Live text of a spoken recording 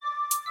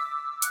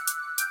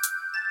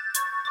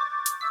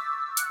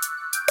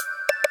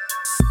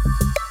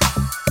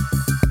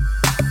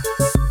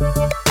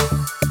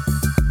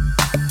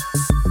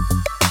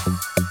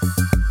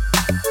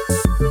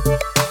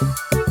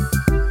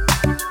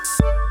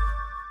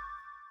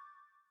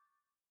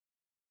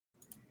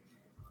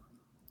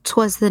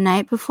'Twas the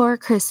night before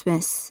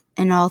Christmas,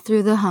 and all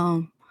through the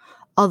home,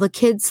 all the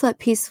kids slept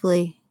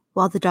peacefully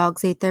while the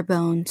dogs ate their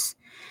bones.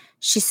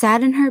 She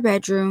sat in her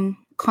bedroom,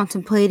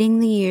 contemplating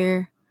the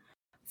year,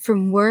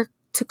 from work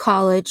to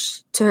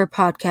college to her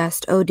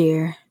podcast, oh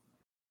dear.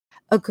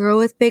 A girl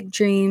with big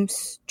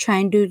dreams,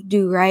 trying to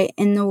do right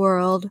in the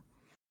world,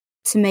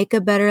 to make a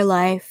better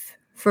life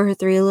for her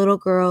 3 little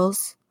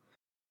girls.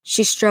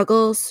 She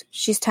struggles,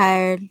 she's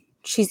tired,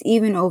 she's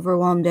even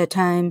overwhelmed at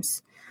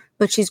times,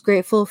 but she's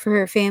grateful for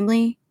her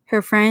family,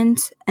 her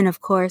friends, and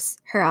of course,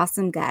 her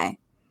awesome guy.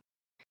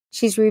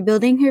 She's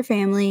rebuilding her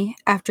family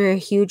after a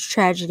huge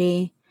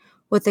tragedy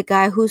with a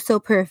guy who's so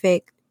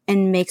perfect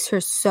and makes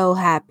her so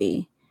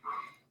happy.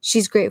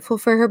 She's grateful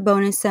for her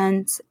bonus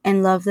sons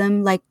and love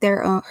them like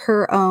they're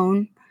her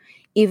own,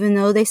 even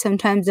though they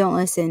sometimes don't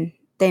listen.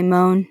 They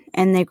moan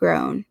and they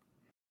groan.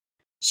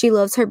 She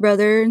loves her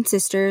brother and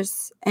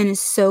sisters and is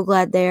so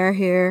glad they are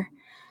here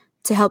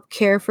to help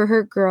care for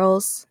her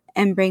girls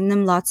and bring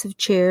them lots of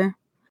cheer.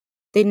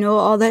 They know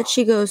all that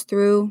she goes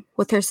through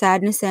with her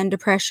sadness and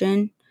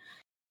depression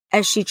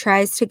as she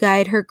tries to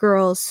guide her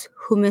girls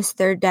who miss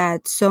their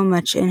dad so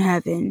much in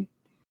heaven.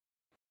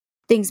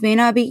 Things may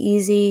not be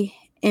easy.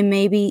 It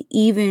may be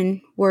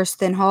even worse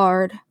than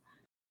hard.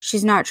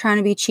 She's not trying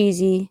to be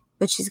cheesy,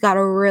 but she's got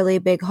a really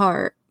big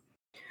heart.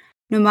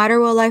 No matter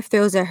what life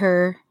throws at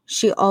her,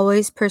 she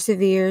always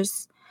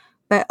perseveres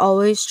by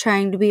always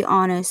trying to be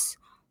honest,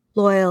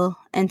 loyal,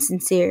 and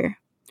sincere.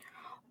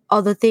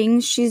 All the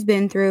things she's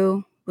been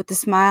through with a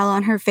smile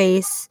on her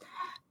face,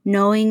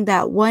 knowing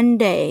that one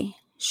day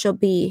she'll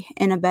be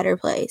in a better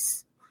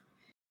place.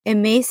 It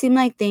may seem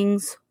like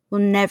things will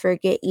never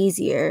get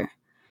easier,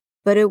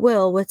 but it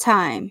will with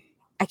time.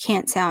 I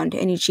can't sound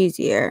any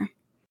cheesier.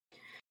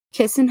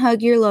 Kiss and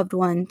hug your loved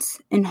ones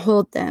and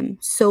hold them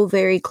so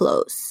very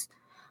close,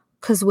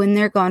 'cause when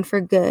they're gone for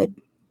good,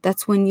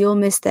 that's when you'll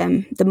miss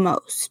them the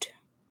most.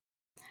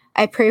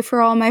 I pray for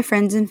all my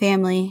friends and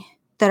family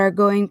that are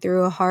going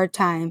through a hard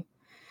time.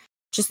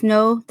 Just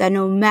know that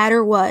no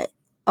matter what,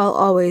 I'll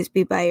always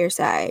be by your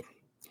side.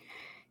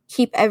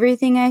 Keep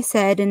everything I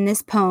said in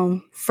this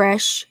poem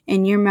fresh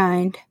in your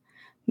mind.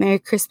 Merry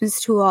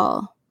Christmas to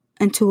all,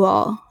 and to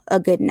all a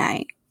good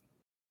night.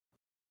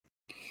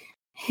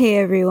 Hey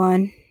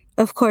everyone,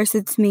 of course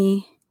it's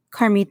me,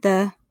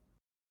 Carmita.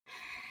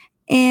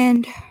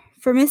 And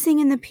for Missing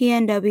in the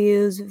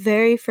PNW's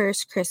very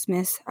first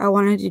Christmas, I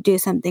wanted to do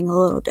something a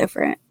little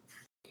different.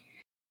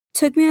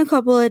 Took me a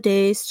couple of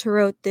days to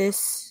write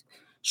this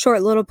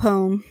short little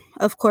poem.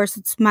 Of course,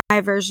 it's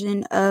my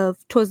version of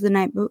 'Twas the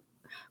Night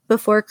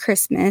Before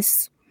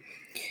Christmas.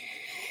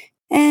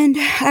 And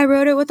I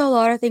wrote it with a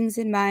lot of things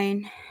in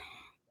mind.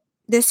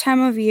 This time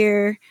of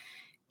year,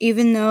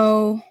 even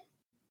though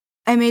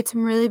I made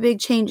some really big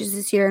changes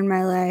this year in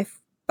my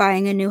life,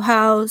 buying a new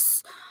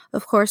house,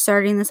 of course,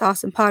 starting this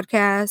awesome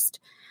podcast,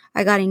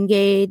 I got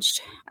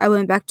engaged, I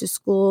went back to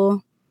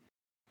school.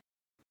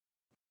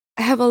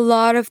 I have a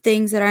lot of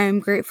things that I am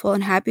grateful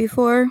and happy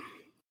for,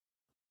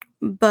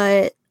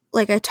 but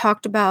like I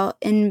talked about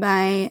in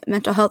my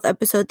mental health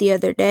episode the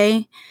other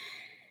day,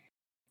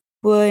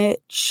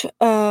 which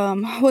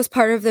was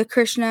part of the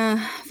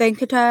Krishna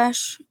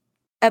Venkatesh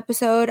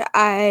episode,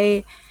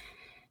 I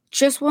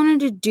just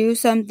wanted to do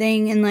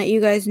something and let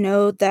you guys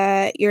know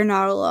that you're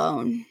not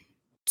alone.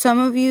 Some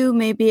of you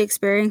may be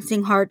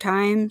experiencing hard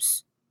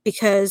times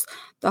because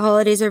the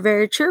holidays are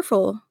very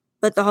cheerful,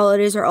 but the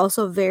holidays are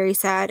also very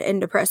sad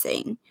and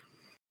depressing.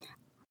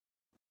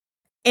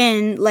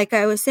 And like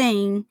I was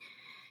saying,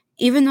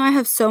 even though I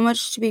have so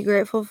much to be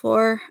grateful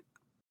for,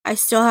 I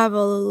still have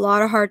a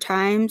lot of hard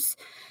times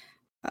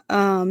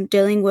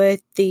dealing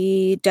with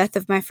the death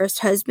of my first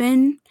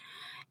husband.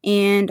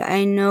 And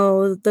I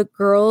know the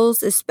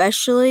girls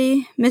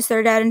especially miss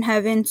their dad in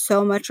heaven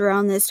so much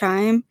around this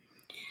time.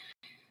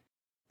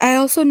 I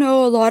also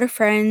know a lot of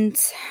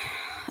friends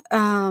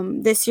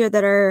this year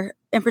that are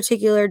in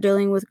particular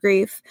dealing with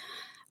grief.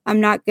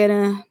 I'm not going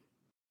to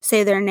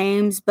say their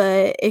names,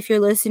 but if you're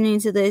listening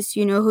to this,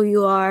 you know who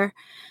you are.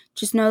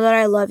 Just know that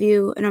I love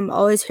you and I'm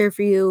always here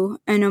for you.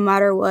 And no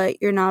matter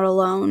what, you're not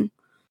alone.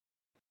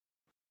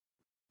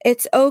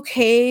 It's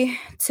okay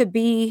to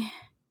be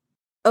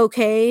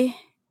okay,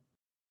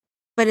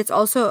 but it's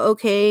also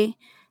okay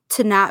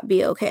to not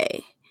be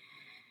okay.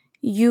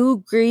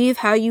 You grieve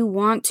how you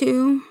want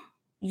to.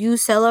 You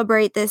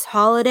celebrate this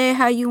holiday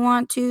how you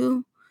want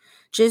to.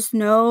 Just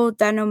know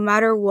that no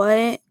matter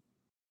what,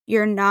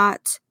 you're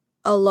not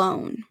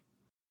alone.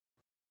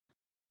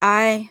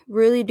 I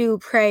really do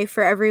pray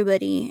for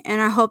everybody,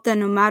 and I hope that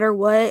no matter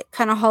what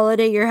kind of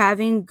holiday you're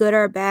having, good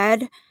or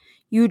bad,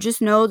 you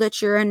just know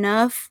that you're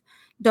enough.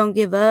 Don't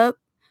give up.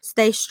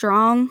 Stay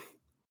strong.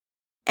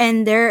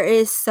 And there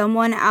is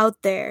someone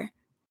out there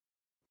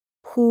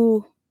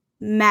who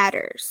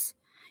matters.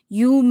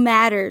 You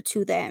matter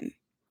to them.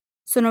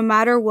 So no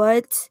matter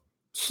what,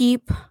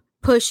 keep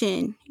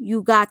pushing.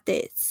 You got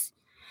this.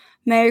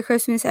 Merry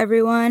Christmas,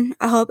 everyone.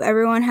 I hope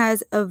everyone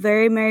has a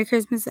very Merry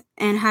Christmas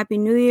and Happy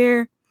New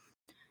Year.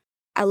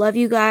 I love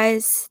you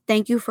guys.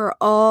 Thank you for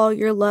all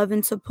your love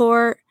and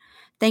support.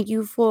 Thank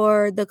you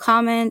for the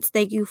comments.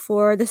 Thank you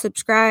for the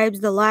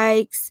subscribes, the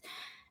likes,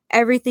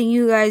 everything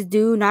you guys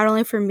do, not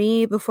only for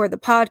me, but for the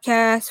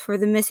podcast, for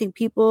the missing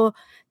people.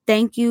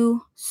 Thank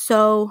you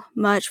so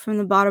much from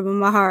the bottom of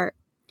my heart.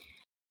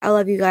 I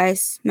love you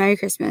guys. Merry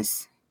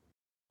Christmas.